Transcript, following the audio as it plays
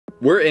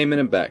We're Eamon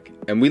and Bec,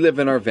 and we live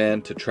in our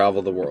van to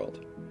travel the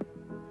world.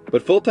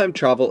 But full-time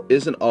travel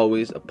isn't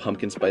always a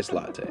pumpkin spice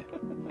latte.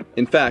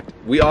 In fact,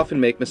 we often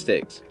make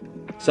mistakes,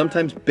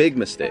 sometimes big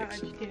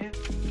mistakes,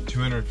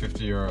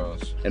 250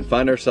 euros, and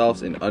find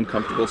ourselves in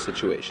uncomfortable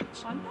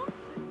situations.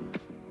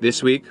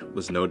 This week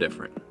was no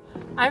different.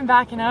 I'm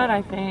backing out,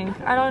 I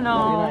think. I don't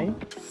know.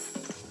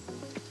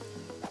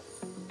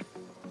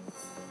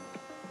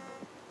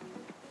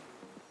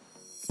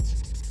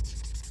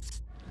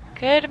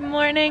 Good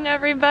morning,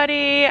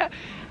 everybody.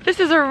 This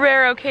is a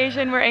rare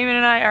occasion where Eamon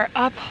and I are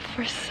up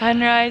for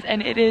sunrise,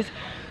 and it is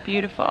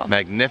beautiful.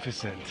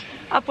 magnificent.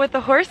 Up with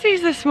the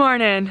horsies this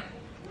morning.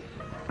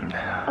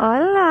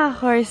 Hola,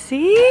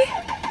 horsey.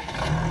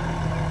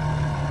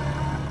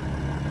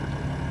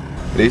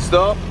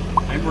 Listo?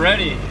 I'm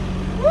ready.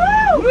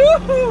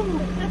 Woo!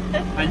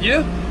 And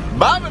you?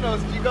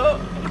 Vámonos, chico!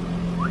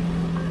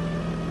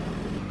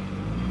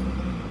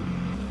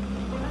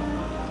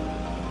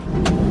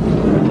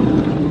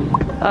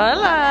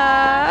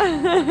 Hola.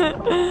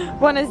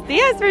 Buenos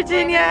dias,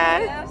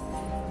 Virginia.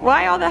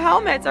 Why all the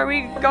helmets? Are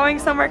we going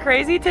somewhere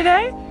crazy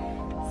today?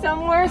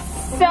 Somewhere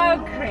so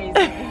crazy.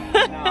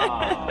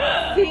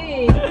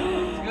 See?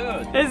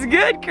 Good. It's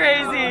good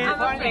crazy.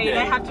 I'm afraid.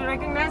 I have to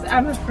recognize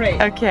I'm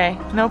afraid. Okay,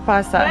 no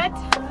pasa. But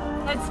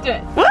let's do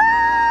it. Woo!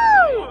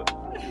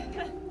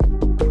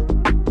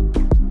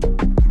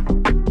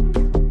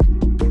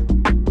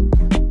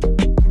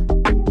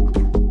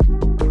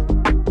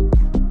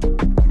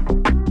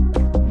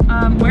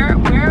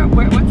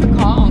 What's it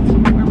called?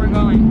 Where we're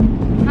going?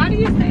 How do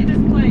you say this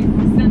place?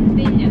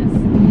 Centellas.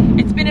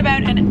 It's been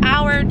about an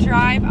hour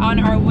drive on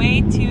our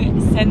way to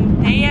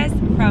Centellas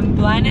from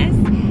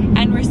Blanes,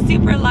 and we're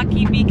super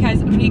lucky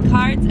because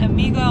Ricard's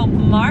amigo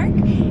Mark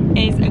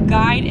is a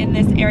guide in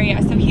this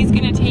area, so he's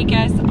gonna take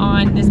us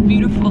on this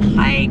beautiful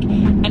hike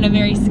and a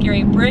very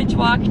scary bridge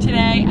walk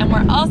today. And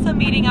we're also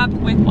meeting up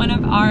with one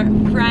of our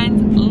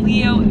friends,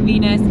 Leo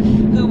Venus,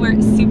 who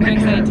we're super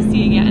excited to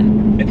see again.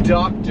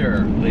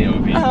 Dr. Leo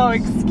Venus. Oh,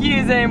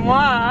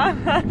 excusez-moi.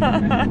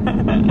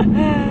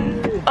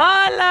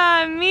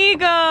 Hola,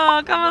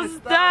 amigo. ¿Cómo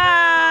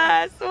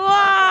estás?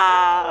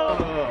 Wow.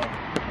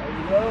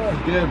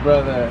 Good,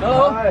 brother.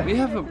 Oh, we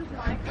have a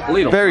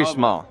little Very problem.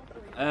 small.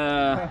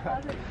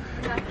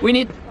 We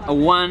need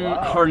one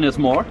harness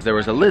more. There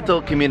was a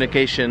little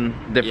communication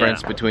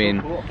difference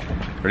between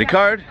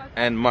Ricard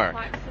and Mark.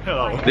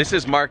 Hello. This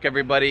is Mark,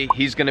 everybody.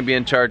 He's going to be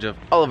in charge of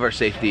all of our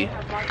safety.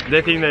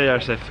 They think they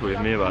are safe with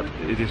me, but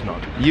it is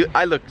not. You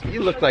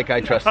look like I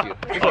trust you.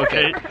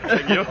 Okay,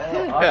 thank you.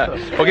 Yeah.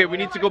 Okay, we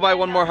need to go buy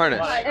one more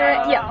harness.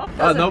 Yeah.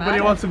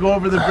 Nobody wants to go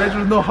over the bridge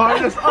with no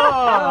harness.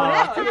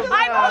 Oh!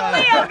 I'm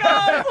Leo,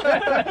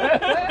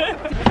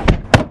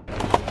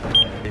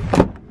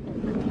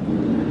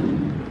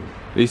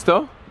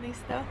 Listo?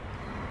 Listo.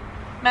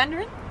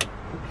 Mandarin?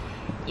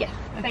 Yeah.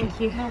 Thank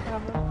you. No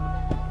problem.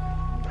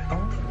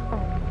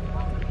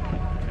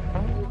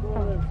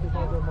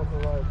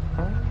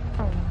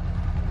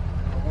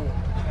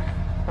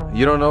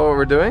 You don't know what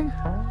we're doing?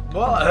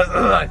 Well,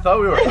 I thought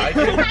we were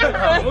hiking.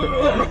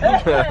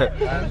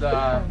 And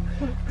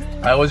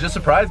I was just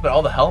surprised by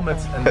all the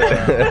helmets and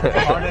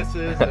the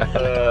harnesses and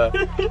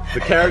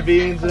the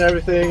carabines and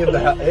everything. And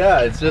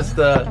yeah, it's just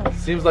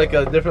seems like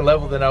a different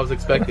level than I was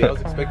expecting. I was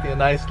expecting a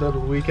nice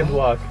little weekend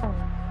walk.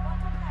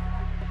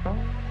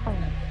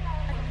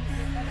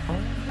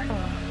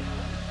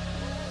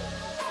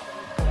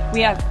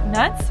 We have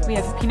nuts, we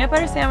have peanut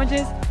butter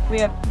sandwiches, we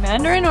have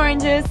mandarin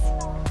oranges,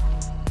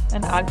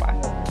 and agua.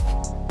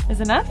 Is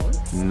enough?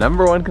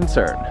 Number one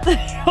concern.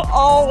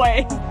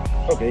 Always.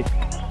 Okay.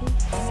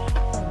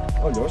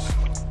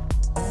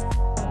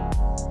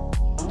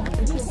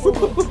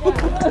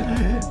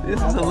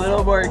 This is a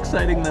little more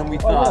exciting than we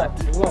thought.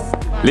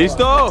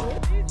 Listo?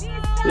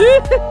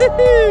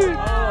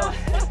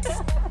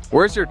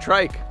 Where's your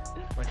trike?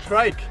 My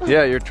trike.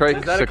 Yeah, your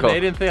tricycle. Is that a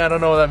Canadian thing? I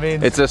don't know what that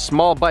means. It's a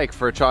small bike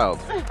for a child.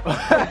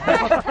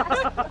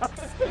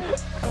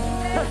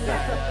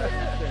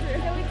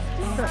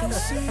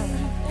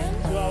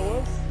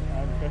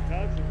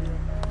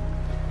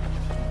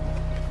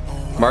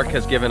 Mark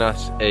has given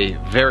us a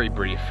very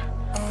brief,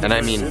 and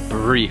I mean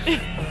brief,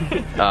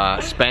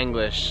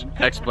 Spanglish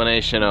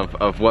explanation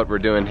of what we're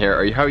doing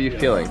here. How are you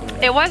feeling?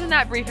 It wasn't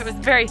that brief, it was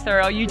very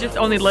thorough. You just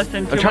only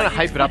listened to I'm trying to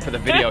hype it up for the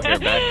video here,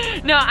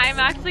 Beck. No, I'm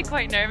actually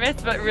quite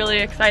nervous, but really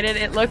excited.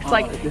 It looks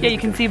like, yeah, you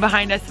can see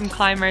behind us some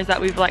climbers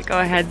that we've let go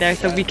ahead there,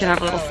 so we can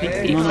have a little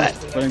sneak peek, but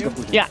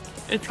yeah,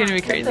 it's gonna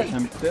be crazy. I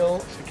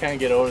can't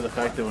get over the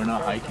fact that we're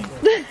not hiking.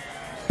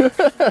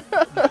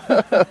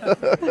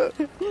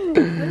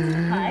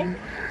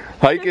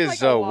 Hike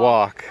is a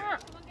walk.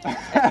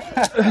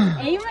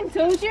 Eamon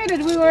told you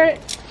that we were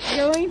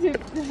going to...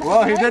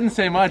 Well, he didn't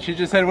say much. He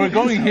just said, we're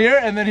going here,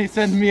 and then he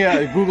sent me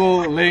a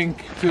Google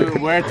link to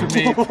where to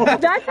meet.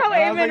 That's how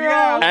Eamon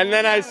rolls. And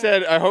then I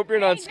said, I hope you're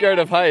not scared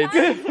of heights.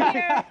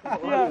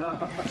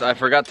 I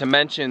forgot to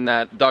mention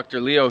that Dr.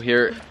 Leo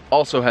here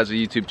also has a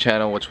YouTube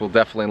channel, which we'll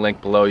definitely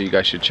link below. You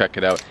guys should check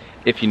it out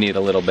if you need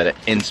a little bit of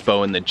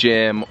inspo in the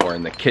gym or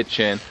in the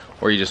kitchen,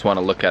 or you just want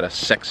to look at a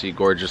sexy,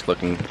 gorgeous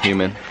looking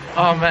human.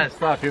 Oh man,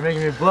 stop, you're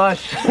making me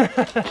blush.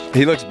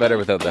 He looks better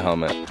without the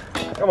helmet.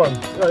 Come on,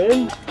 go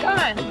in. Come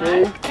on.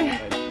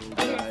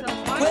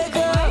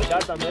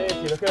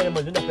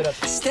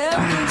 Step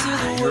into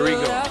the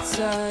world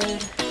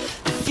outside.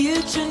 The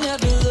future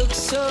never looks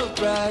so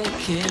bright.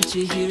 Can't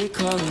you hear it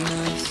calling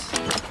us?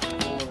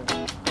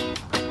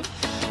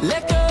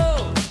 Let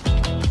go.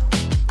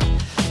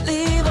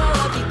 Leave all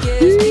of your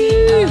cares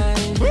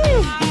behind.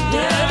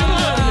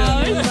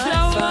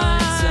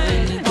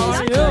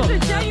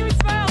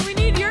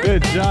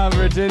 Good job,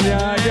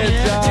 Virginia. Good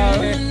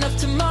job. Enough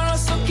tomorrow,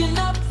 soaking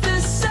up the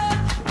sun.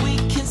 We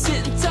can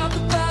sit and talk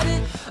about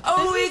it.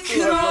 Oh, we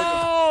could.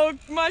 Oh,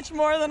 much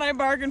more than I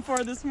bargained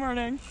for this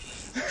morning.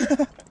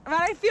 But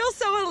I feel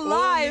so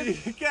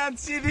alive. You can't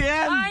see the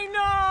end. I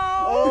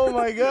know. Oh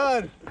my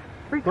god.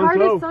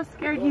 Ricard is so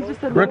scared. He's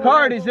just a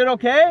Ricard, is it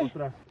okay?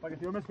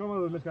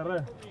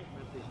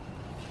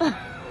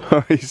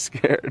 Oh, he's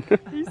scared.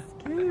 He's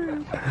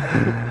scared.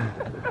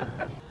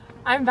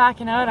 I'm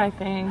backing out, I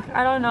think.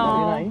 I don't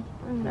know.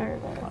 I'm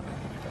nervous.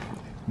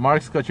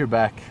 Mark's got your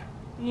back.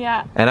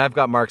 Yeah. And I've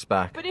got Mark's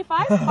back. But if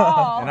I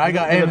fall. And I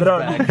got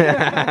Eamon's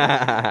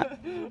back.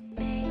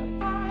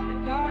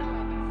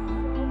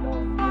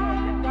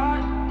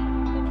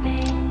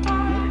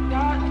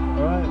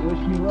 Alright, wish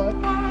me luck.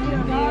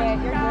 You're great.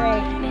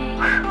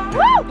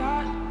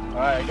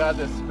 Alright, I got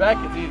this. Back,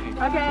 it's easy.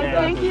 Okay,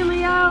 thank you,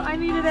 Leo. I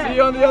needed it. See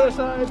you on the other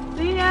side.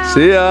 See ya.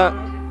 See ya.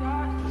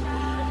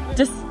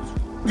 Just,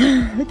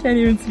 I can't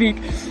even speak.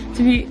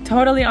 To be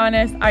totally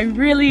honest, I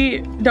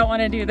really don't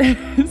want to do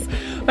this.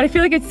 But I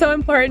feel like it's so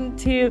important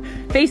to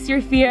face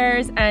your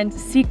fears and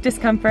seek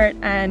discomfort,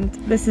 and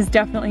this is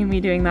definitely me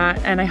doing that,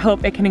 and I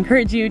hope it can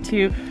encourage you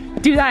to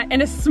do that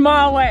in a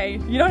small way.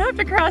 You don't have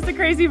to cross a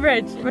crazy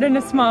bridge, but in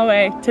a small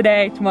way,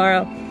 today,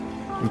 tomorrow.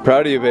 I'm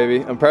proud of you,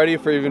 baby. I'm proud of you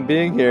for even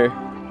being here.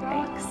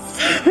 Thanks.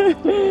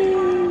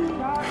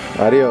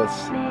 Adios.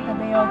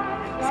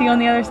 Adios. See you on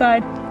the other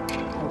side.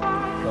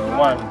 So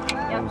one,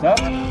 thumbs up.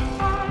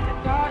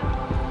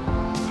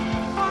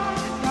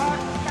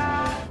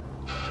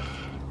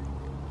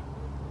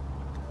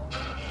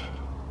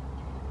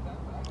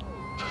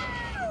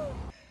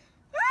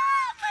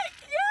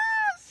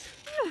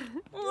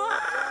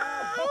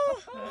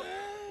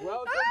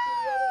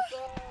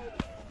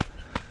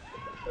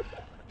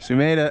 She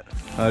made it.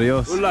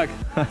 Adios. Good luck.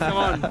 Come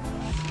on.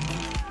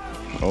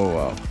 Oh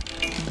wow.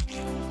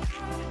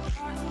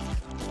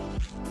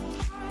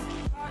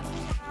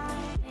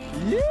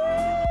 Yeah.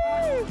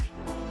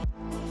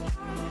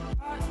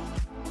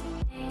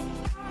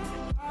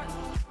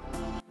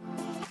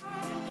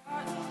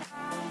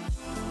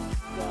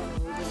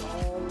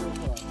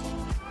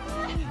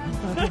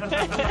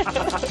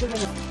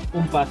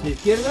 Un paso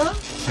izquierda,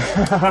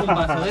 un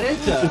paso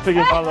derecha.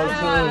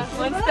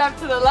 One step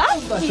to the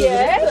left.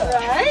 Yes,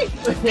 right.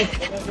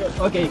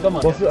 Okay, come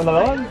on.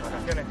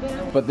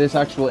 But this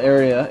actual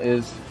area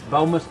is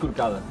Baumas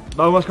Curcadas.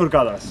 Baumas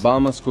Curcadas.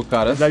 Baumas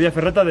Curcadas. La vía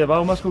ferreta de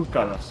Baumas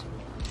Curcadas.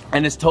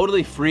 And it's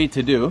totally free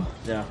to do.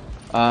 Yeah.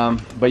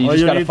 But you All just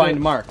you gotta need find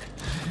to- Mark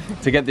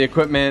to get the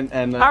equipment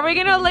and. Are we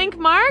gonna link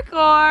Mark,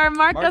 or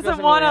Mark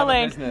doesn't want to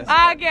link? Business.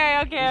 Okay,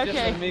 okay, Just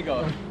okay. an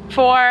amigo.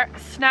 For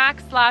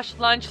snack slash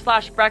lunch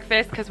slash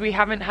breakfast, because we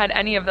haven't had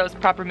any of those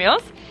proper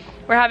meals,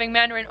 we're having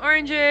mandarin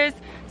oranges,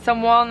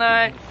 some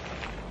walnut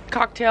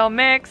cocktail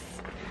mix,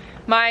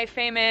 my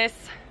famous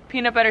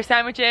peanut butter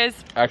sandwiches,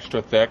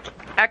 Extra thick.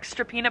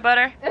 extra peanut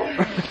butter,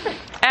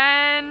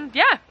 and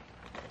yeah,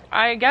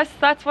 I guess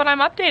that's what I'm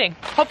updating.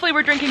 Hopefully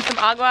we're drinking some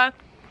agua.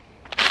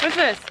 What's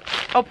this?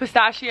 Oh,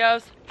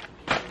 pistachios.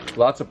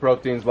 Lots of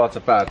proteins, lots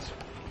of fats.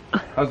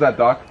 How's that,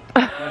 Doc?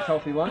 Nice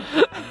healthy lunch?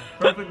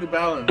 Perfectly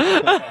balanced.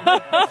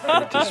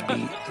 Just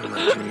be for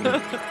my dream.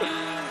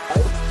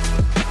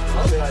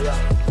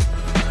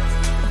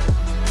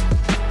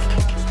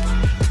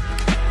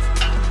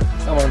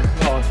 Come on,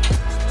 come on.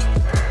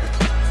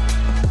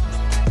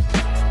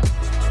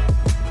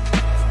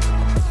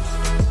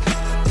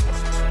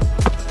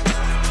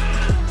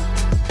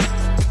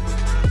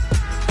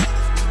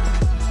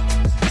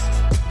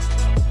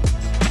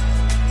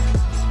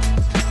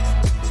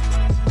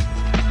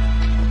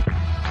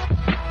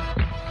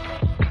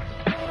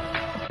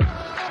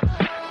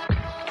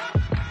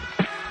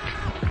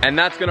 And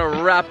that's gonna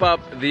wrap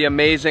up the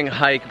amazing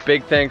hike.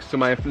 Big thanks to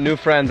my new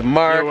friend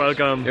Mark. You're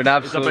welcome. You're an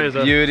absolute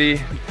beauty.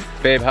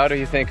 Babe, how do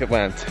you think it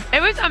went?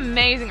 It was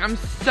amazing.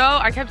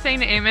 I kept saying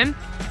to Eamon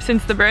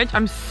since the bridge,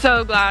 I'm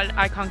so glad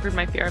I conquered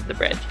my fear of the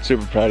bridge.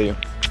 Super proud of you.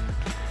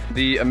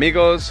 The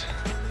amigos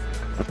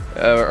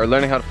are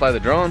learning how to fly the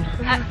drone.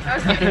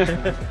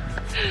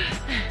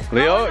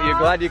 Leo, you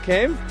glad you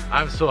came?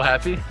 I'm so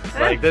happy.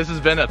 Like, this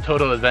has been a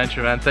total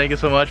adventure, man. Thank you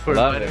so much for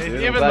Love inviting it, me.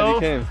 dude. I'm Even glad you though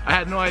came. I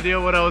had no idea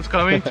what I was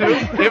coming to,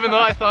 even though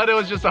I thought it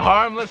was just a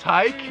harmless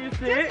hike.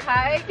 Hey,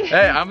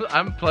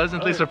 I'm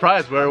pleasantly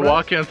surprised. We're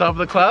walking on top of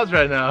the clouds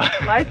right now.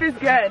 Life is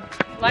good.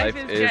 Life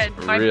is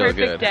good. My real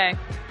perfect good. day.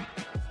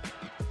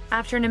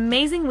 After an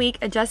amazing week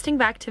adjusting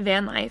back to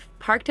van life,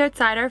 parked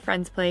outside our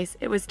friend's place,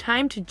 it was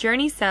time to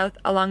journey south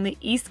along the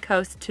east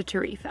coast to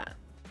Tarifa.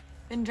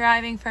 Been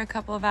driving for a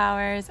couple of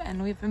hours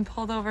and we've been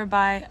pulled over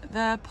by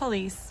the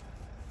police.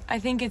 I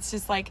think it's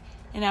just like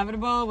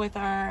inevitable with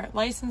our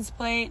license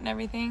plate and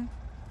everything.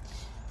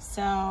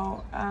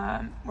 So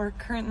we're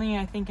currently,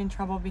 I think, in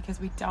trouble because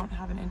we don't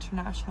have an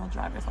international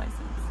driver's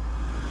license.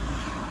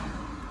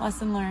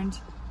 Lesson learned,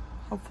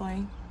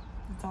 hopefully.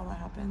 That's all that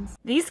happens.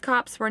 These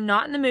cops were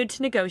not in the mood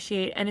to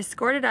negotiate and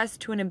escorted us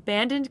to an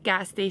abandoned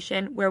gas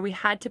station where we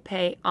had to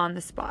pay on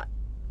the spot.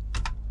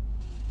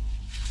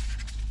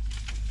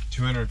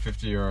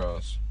 250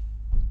 euros.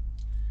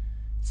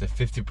 It's a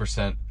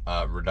 50%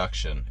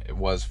 reduction. It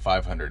was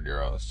 500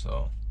 euros,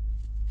 so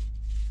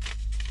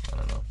I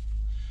don't know.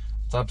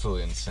 It's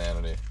absolutely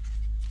insanity.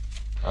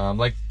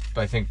 Like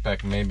I think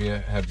Bec maybe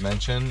had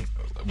mentioned,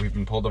 we've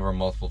been pulled over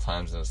multiple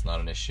times and it's not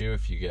an issue.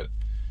 If you get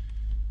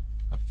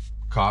a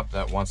cop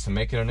that wants to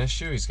make it an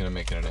issue, he's gonna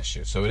make it an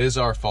issue. So it is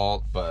our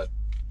fault, but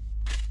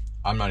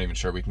I'm not even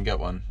sure we can get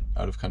one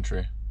out of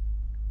country.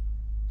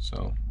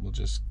 So we'll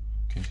just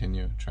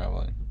continue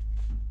traveling.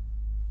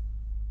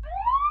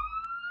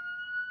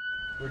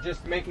 We're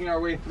just making our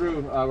way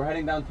through. We're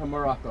heading down to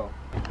Morocco.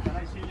 Can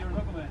I see your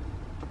document?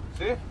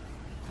 See?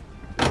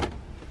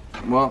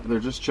 Well, they're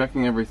just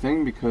checking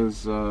everything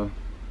because of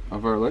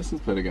our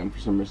license plate again for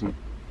some reason.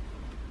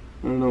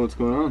 I don't know what's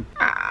going on.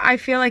 I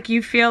feel like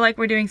you feel like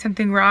we're doing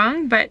something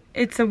wrong, but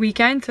it's a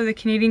weekend, so the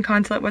Canadian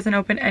consulate wasn't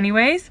open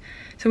anyways.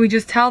 So we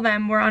just tell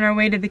them we're on our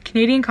way to the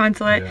Canadian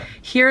consulate. Yeah.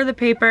 Here are the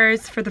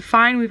papers for the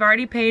fine we've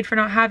already paid for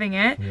not having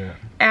it. Yeah.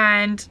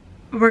 And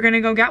we're gonna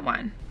go get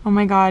one. Oh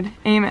my God,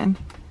 Eamon.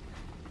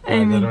 They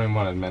don't even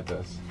want to admit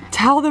this.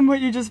 Tell them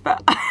what you just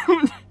found.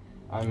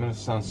 I'm gonna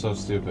sound so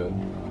stupid.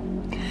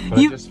 But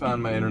I just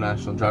found my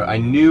international driver. I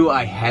knew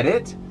I had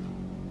it,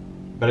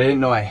 but I didn't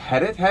know I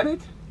had it?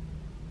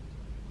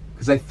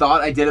 Because I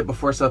thought I did it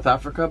before South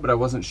Africa, but I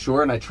wasn't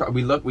sure, and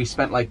we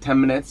spent like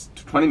 10 minutes,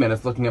 20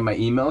 minutes looking at my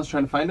emails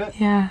trying to find it.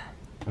 Yeah.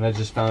 And I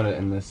just found it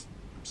in this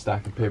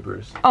stack of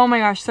papers. Oh my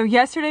gosh, so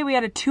yesterday we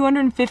had a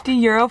 250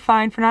 euro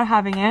fine for not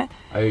having it.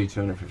 I owe you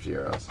 250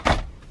 euros.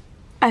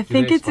 I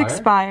think it's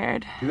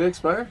expired. Do they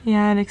expire?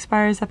 Yeah, it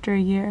expires after a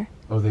year.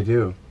 Oh, they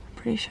do?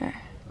 Pretty sure.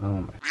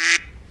 Oh my.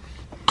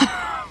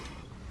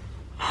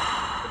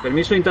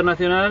 Permiso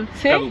internacional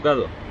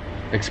caducado.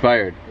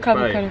 Expired.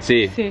 Caducado.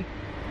 Sí. Sí.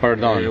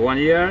 Pardon. 1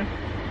 year.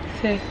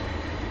 Sí.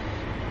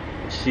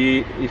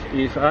 See,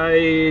 if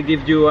I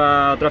give you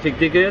a traffic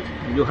ticket,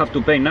 you have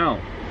to pay now.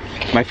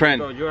 My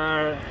friend. So you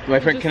are. My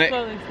friend, can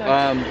slowly,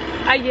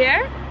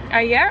 I?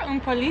 Ayer,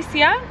 un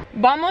policía.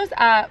 Vamos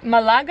a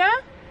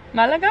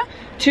Málaga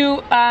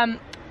to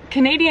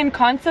Canadian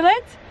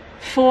consulate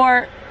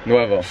for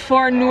Nuevo.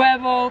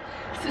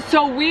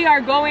 So we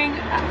are going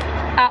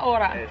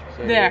ahora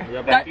there.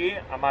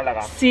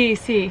 Sí,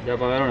 sí.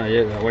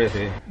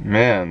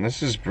 Man,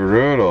 this is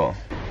brutal.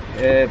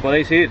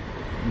 Podéis ir.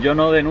 Yo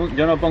no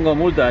pongo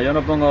multa, yo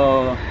no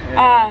pongo.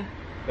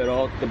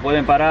 Pero te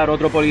pueden parar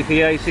otro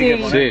policía y sigue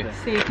ponerte.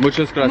 Sí.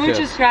 Muchas gracias.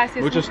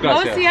 Muchas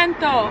gracias. Lo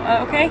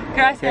siento. Okay,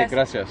 gracias. Okay,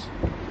 gracias.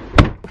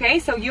 Okay,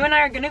 so you and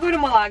I are gonna go to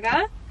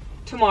Málaga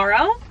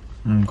tomorrow.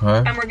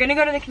 Okay. And we're gonna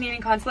go to the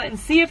Canadian consulate and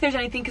see if there's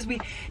anything, because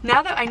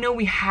now that I know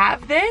we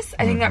have this,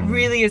 I think that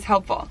really is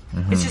helpful.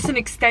 It's just an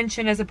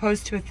extension as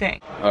opposed to a thing.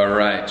 All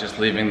right, just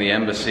leaving the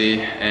embassy,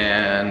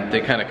 and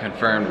they kind of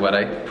confirmed what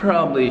I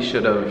probably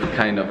should have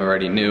kind of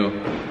already knew.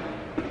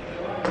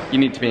 You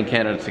need to be in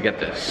Canada to get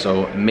this,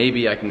 so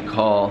maybe I can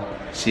call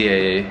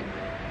CAA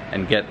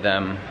and get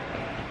them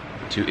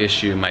to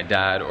issue my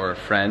dad or a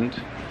friend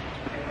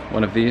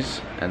one of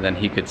these, and then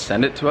he could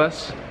send it to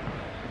us.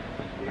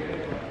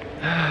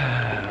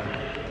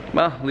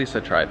 Well, at least I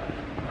tried.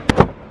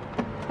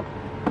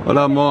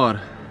 Hola,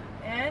 amor.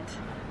 And?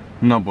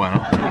 No bueno.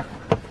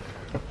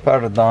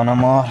 Perdón,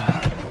 amor.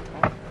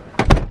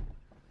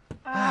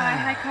 I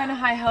had kind of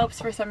high hopes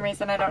for some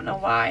reason, I don't know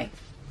why.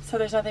 So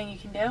there's nothing you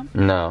can do?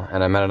 No,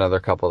 and I met another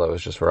couple that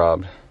was just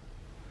robbed.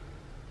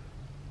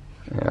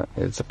 Yeah,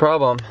 it's a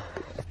problem.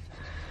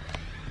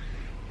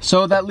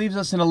 So that leaves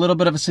us in a little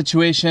bit of a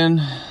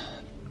situation.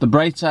 The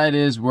bright side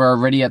is we're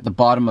already at the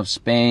bottom of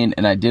Spain,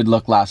 and I did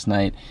look last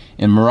night.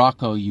 In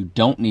Morocco, you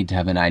don't need to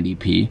have an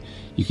IDP.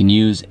 You can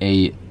use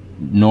a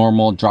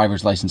normal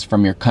driver's license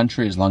from your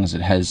country as long as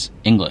it has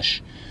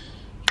English,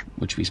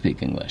 which we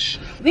speak English.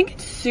 I think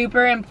it's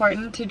super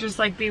important to just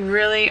like be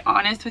really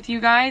honest with you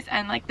guys,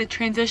 and like the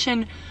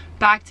transition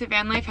back to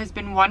van life has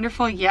been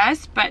wonderful,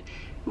 yes, but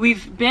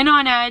we've been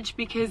on edge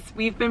because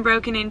we've been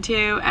broken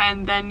into,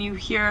 and then you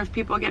hear of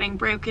people getting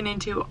broken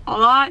into a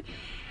lot.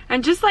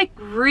 And just like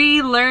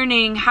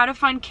relearning how to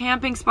find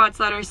camping spots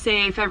that are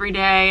safe every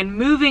day and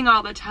moving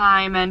all the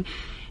time, and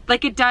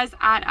like it does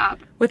add up.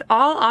 With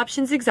all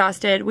options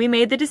exhausted, we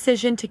made the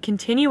decision to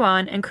continue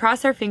on and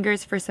cross our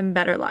fingers for some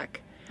better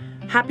luck.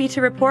 Happy to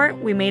report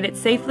we made it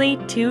safely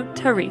to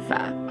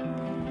Tarifa.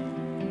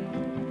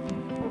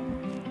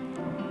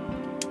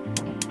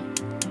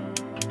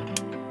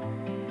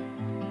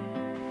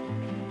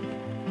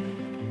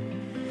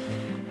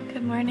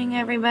 Good morning,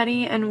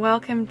 everybody, and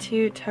welcome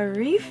to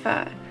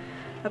Tarifa,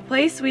 a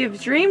place we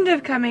have dreamed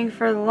of coming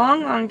for a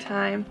long, long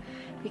time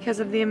because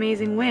of the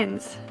amazing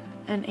winds.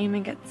 And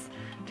Eamon gets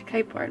to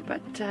kiteboard, but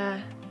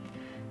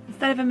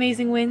instead of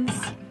amazing winds,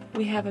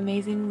 we have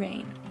amazing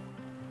rain.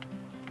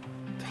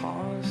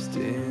 Tossed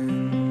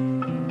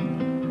in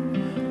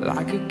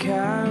like a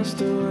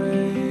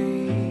castaway,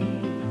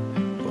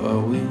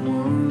 what we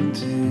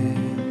wanted,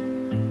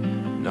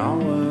 not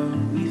what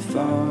we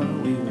thought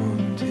we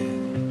wanted.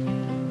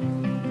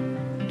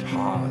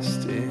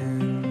 Tossed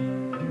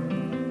in,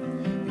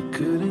 you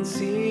couldn't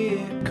see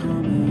it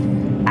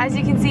coming. As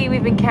you can see,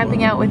 we've been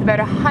camping out with about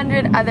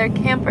 100 other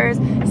campers,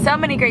 so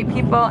many great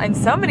people and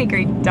so many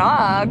great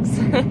dogs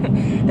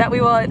that we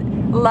will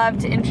love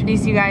to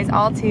introduce you guys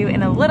all to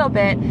in a little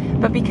bit.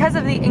 But because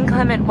of the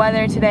inclement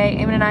weather today,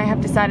 Eamon and I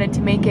have decided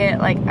to make it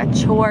like a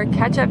chore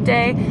catch-up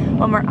day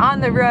when we're on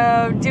the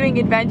road doing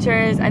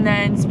adventures and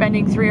then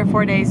spending 3 or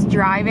 4 days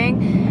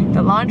driving.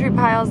 The laundry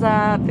piles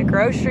up, the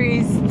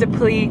groceries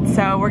deplete,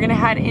 so we're gonna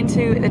head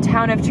into the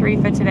town of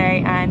Tarifa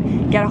today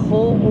and get a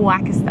whole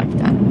whack of stuff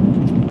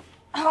done.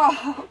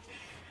 Oh,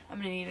 I'm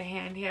gonna need a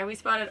hand here. We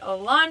spotted a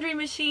laundry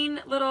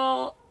machine,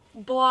 little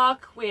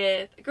block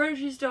with a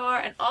grocery store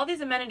and all these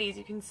amenities.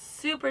 You can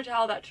super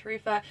tell that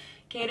Tarifa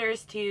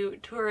caters to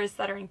tourists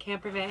that are in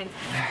camper vans.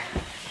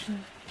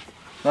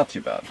 Not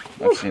too bad.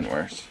 I've seen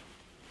worse.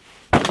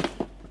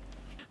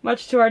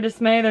 Much to our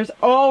dismay, there's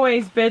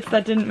always bits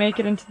that didn't make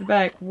it into the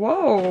bag.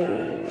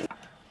 Whoa!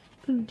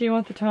 Do you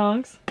want the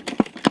tongs?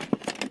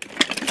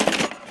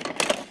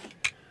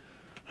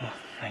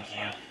 Thank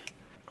you.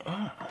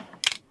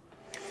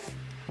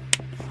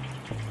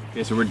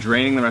 Okay, so we're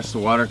draining the rest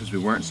of the water because we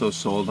weren't so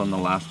sold on the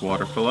last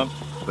water fill up.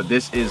 But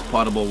this is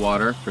potable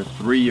water. For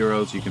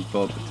 €3 you can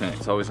fill up the tank.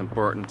 It's always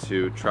important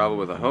to travel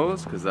with a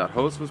hose because that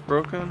hose was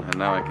broken and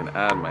now I can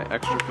add my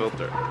extra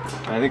filter.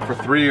 And I think for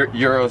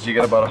 €3 you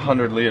get about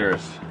 100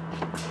 liters.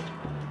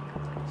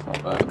 It's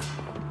not bad.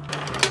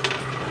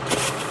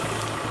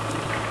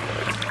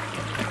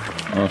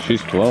 Oh,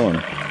 she's flowing.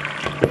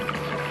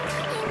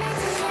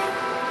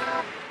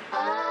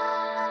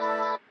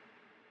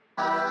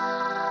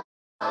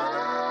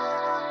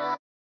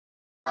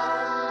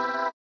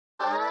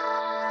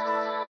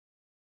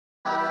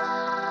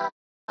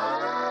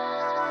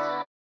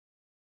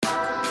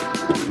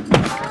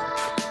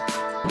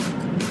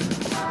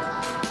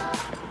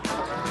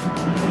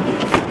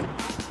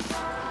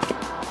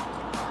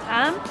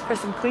 For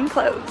some clean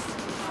clothes.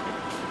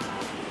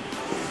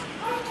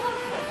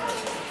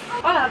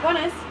 Hola,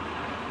 pones.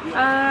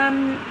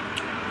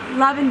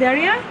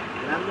 Lavanderia.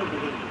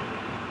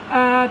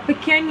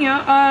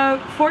 Pequeño,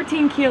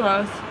 14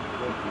 kilos.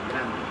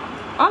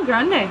 Oh,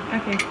 grande.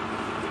 Okay.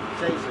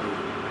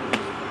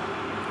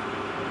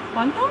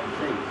 ¿Cuánto?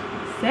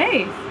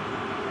 6.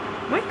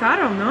 Muy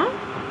caro, ¿no?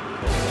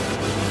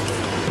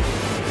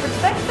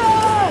 Perfecto.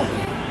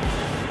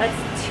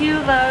 That's 2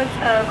 loads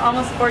of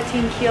almost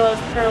 14 kilos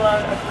per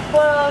load of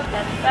clothes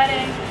and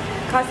bedding.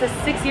 Costs us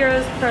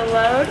 €6 per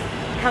load.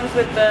 Comes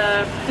with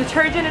the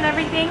detergent and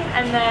everything,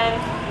 and then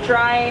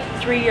dry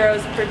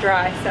 €3 per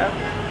dry. So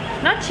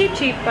not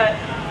cheap, but.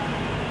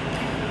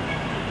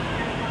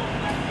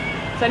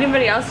 Does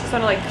anybody else just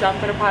want to like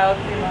jump in a pile of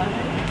clean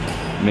laundry?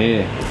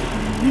 Me.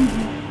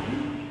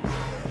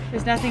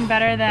 There's nothing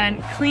better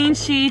than clean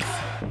sheets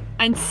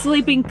and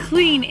sleeping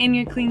clean in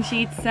your clean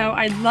sheets, so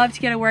I'd love to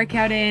get a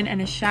workout in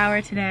and a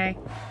shower today.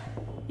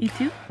 You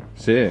too?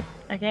 See.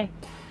 Okay.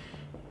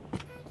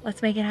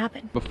 Let's make it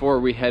happen. Before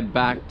we head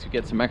back to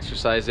get some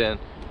exercise in,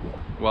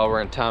 while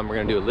we're in town, we're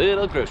gonna do a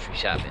little grocery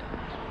shopping.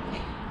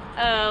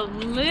 A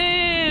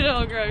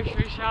little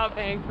grocery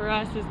shopping for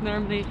us is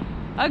normally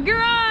a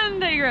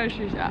grande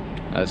grocery shop.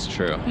 That's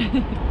true.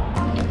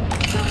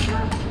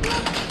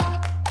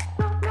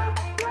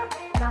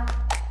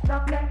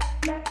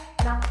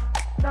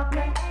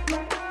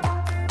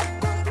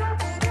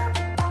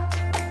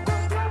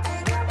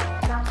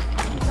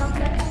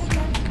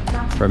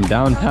 From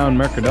downtown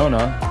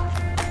Mercadona.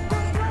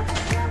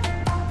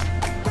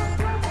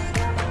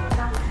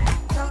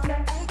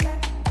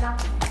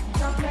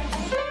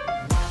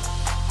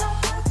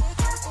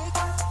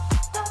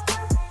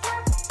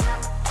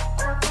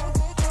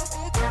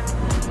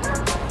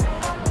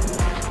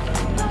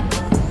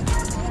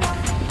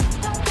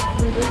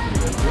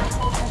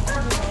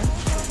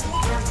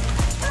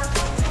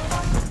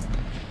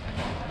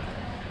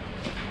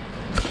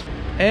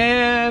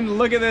 And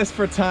look at this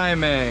for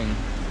timing.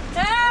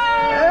 Hey,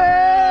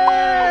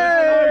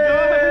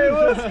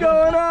 what's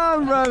going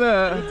on,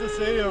 brother? Good to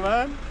see you,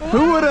 man.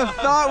 Who would have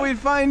thought we'd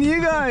find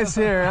you guys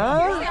here,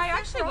 huh? I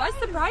actually was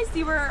surprised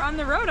you were on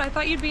the road. I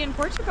thought you'd be in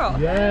Portugal.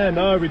 Yeah,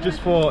 no, we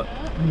just thought,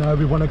 you know,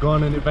 we want to go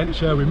on an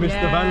adventure. We missed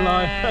the van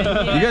life.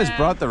 Yeah. You guys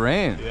brought the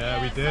rain.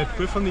 Yeah, we did.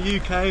 We're from the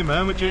UK,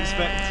 man. What do you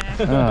expect?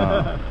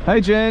 Oh.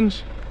 Hi,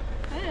 Ginge.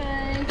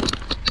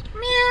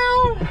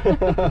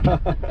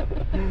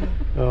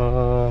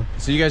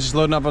 So you guys just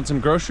loading up on some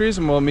groceries,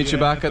 and we'll meet you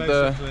back at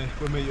the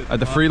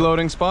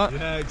freeloading spot.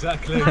 Yeah,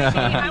 exactly.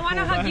 I want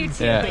to hug you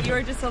too, Yeah. but you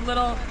were just a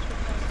little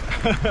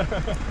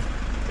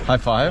High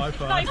five. High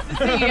five. Nice to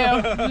see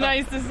you.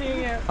 Nice to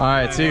see you. All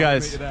right, see you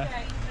guys. In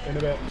a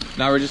bit.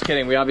 No, we're just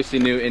kidding. We obviously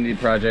knew indie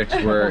projects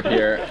were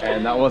here,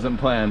 and that wasn't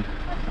planned.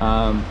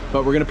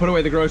 But we're gonna put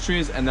away the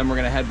groceries, and then we're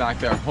gonna head back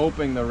there,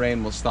 hoping the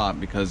rain will stop,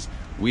 because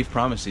we've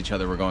promised each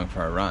other we're going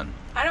for a run.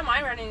 I don't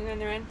mind running in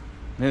the rain.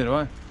 Neither do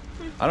I.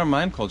 I don't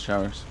mind cold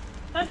showers.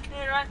 Huh,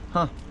 neither do I.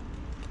 Huh.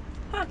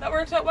 Huh, that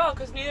works out well,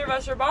 because neither of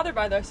us are bothered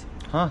by this.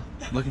 Huh.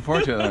 Looking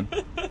forward to it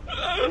then.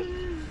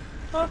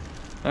 Huh.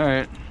 All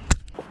right.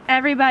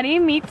 Everybody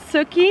meet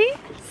Suki,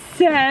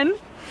 Sen,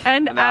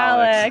 and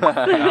Alex.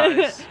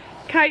 Nice.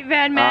 Kite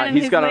Van Man and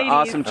He's his got an ladies.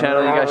 awesome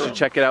channel. You guys should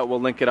check it out. We'll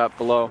link it up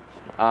below.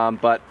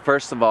 But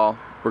first of all,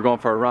 we're going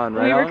for a run,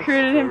 right? We Alex?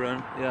 recruited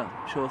him. Yeah,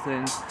 sure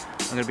thing.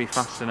 I'm gonna be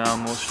faster now,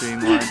 more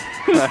streamlined.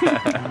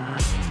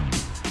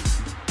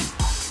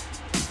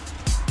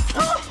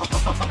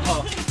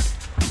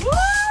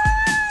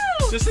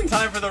 Just in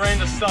time for the rain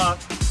to stop.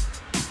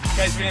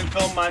 Guys, we didn't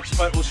film much,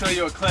 but we'll show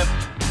you a clip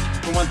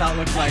from what that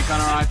looked like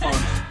on our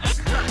iPhones.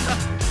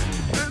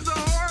 It's a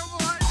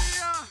horrible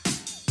idea.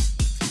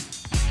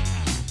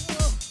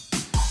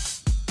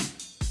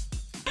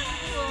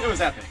 It was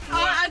epic.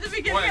 At the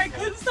beginning, I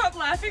couldn't stop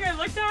laughing. I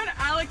looked down,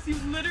 Alex, you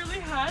literally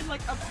had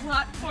like a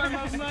platform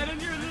of mud on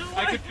your little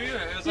I could feel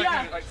it. It was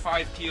like, like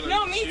 5 kilos.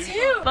 No, me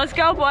too. Let's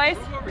go, boys.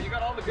 You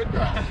got all the good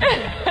guys.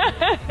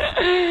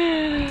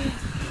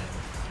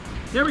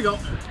 Here we go.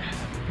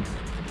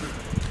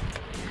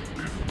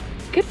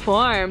 Good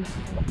form.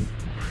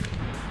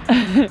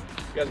 You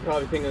guys are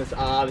probably thinking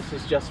this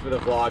is just for the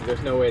vlog.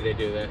 There's no way they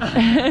do this.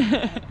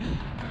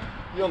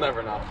 You'll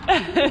never know.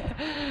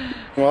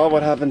 Well,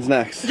 what happens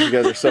next? You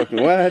guys are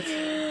soaking wet.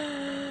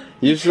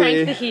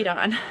 Usually, Crank the heat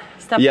on.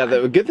 yeah,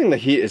 the good thing, the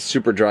heat is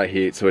super dry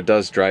heat, so it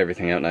does dry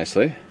everything out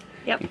nicely.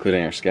 Yep.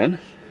 Including our skin.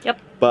 Yep.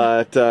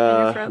 But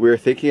we were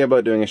thinking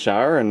about doing a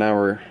shower, and now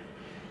we're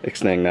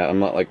ixnaying that. I'm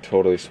not like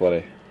totally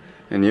sweaty.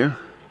 And you?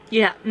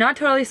 Yeah, not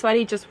totally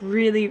sweaty, just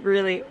really,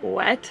 really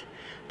wet.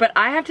 But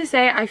I have to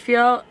say, I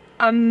feel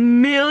a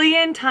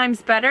million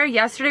times better.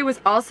 Yesterday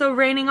was also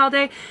raining all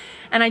day,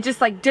 and I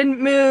just like didn't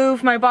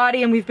move my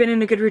body, and we've been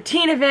in a good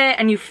routine of it,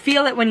 and you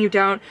feel it when you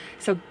don't.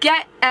 So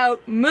get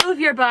out, move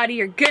your body,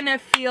 you're gonna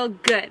feel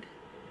good.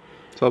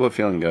 It's all about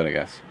feeling good, I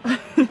guess.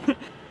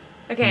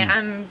 Okay,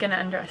 I'm gonna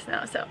undress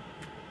now, so.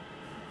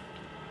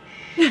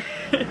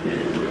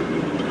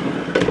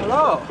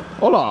 Hello.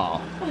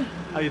 Hola.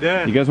 How you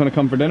doing? You guys want to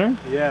come for dinner?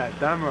 Yeah,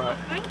 damn right.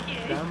 Thank you.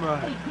 Damn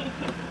right.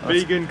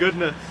 Vegan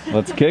goodness.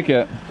 Let's kick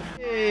it.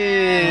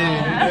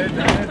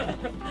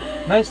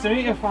 Nice to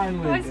meet you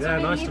finally. Yeah,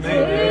 nice to meet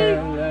you.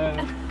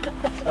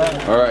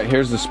 All right,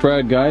 here's the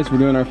spread, guys. We're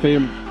doing our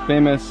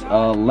famous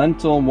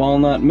lentil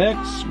walnut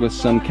mix with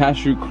some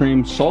cashew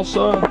cream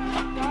salsa,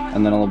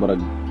 and then a little bit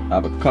of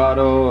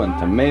avocado and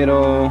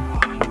tomato.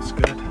 That's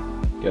good.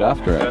 Get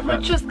after it.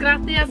 Muchas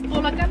gracias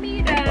por la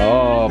comida.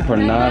 Oh, por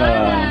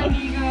nada.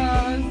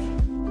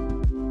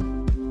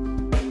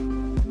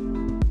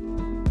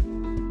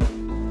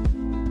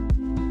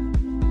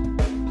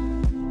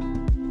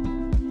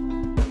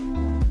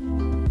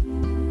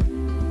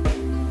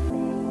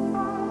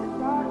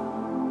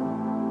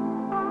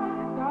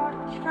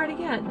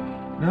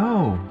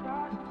 No.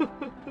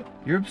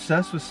 You're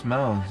obsessed with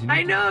smells.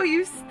 I know,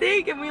 you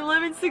stink, and we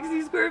live in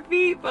 60 square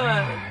feet,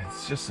 but...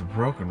 It's just a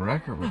broken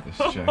record with this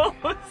chick.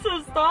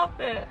 So stop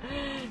it.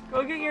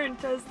 Go get your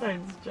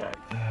intestines checked.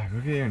 Go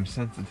get your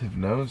insensitive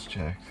nose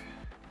checked.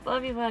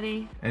 Love you,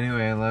 buddy.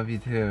 Anyway, I love you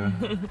too.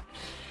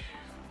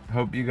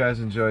 Hope you guys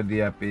enjoyed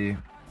the epi,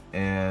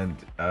 and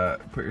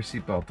put your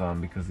seatbelt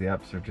on, because the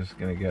eps are just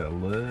gonna get a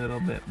little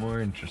bit more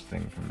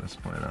interesting from this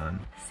point on.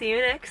 See you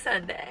next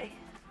Sunday.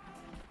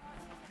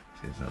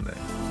 See you Sunday.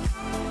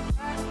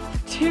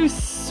 Two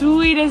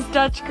sweetest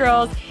Dutch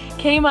girls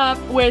came up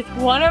with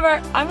one of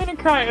our, I'm gonna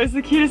cry, it was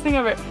the cutest thing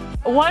ever.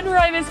 One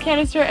Rimus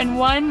canister and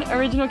one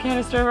original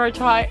canister of our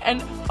chai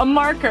and a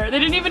marker. They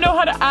didn't even know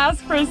how to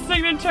ask for a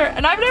signature,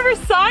 and I've never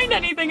signed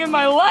anything in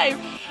my life.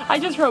 I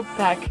just wrote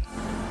Bec.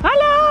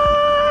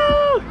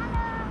 Hello!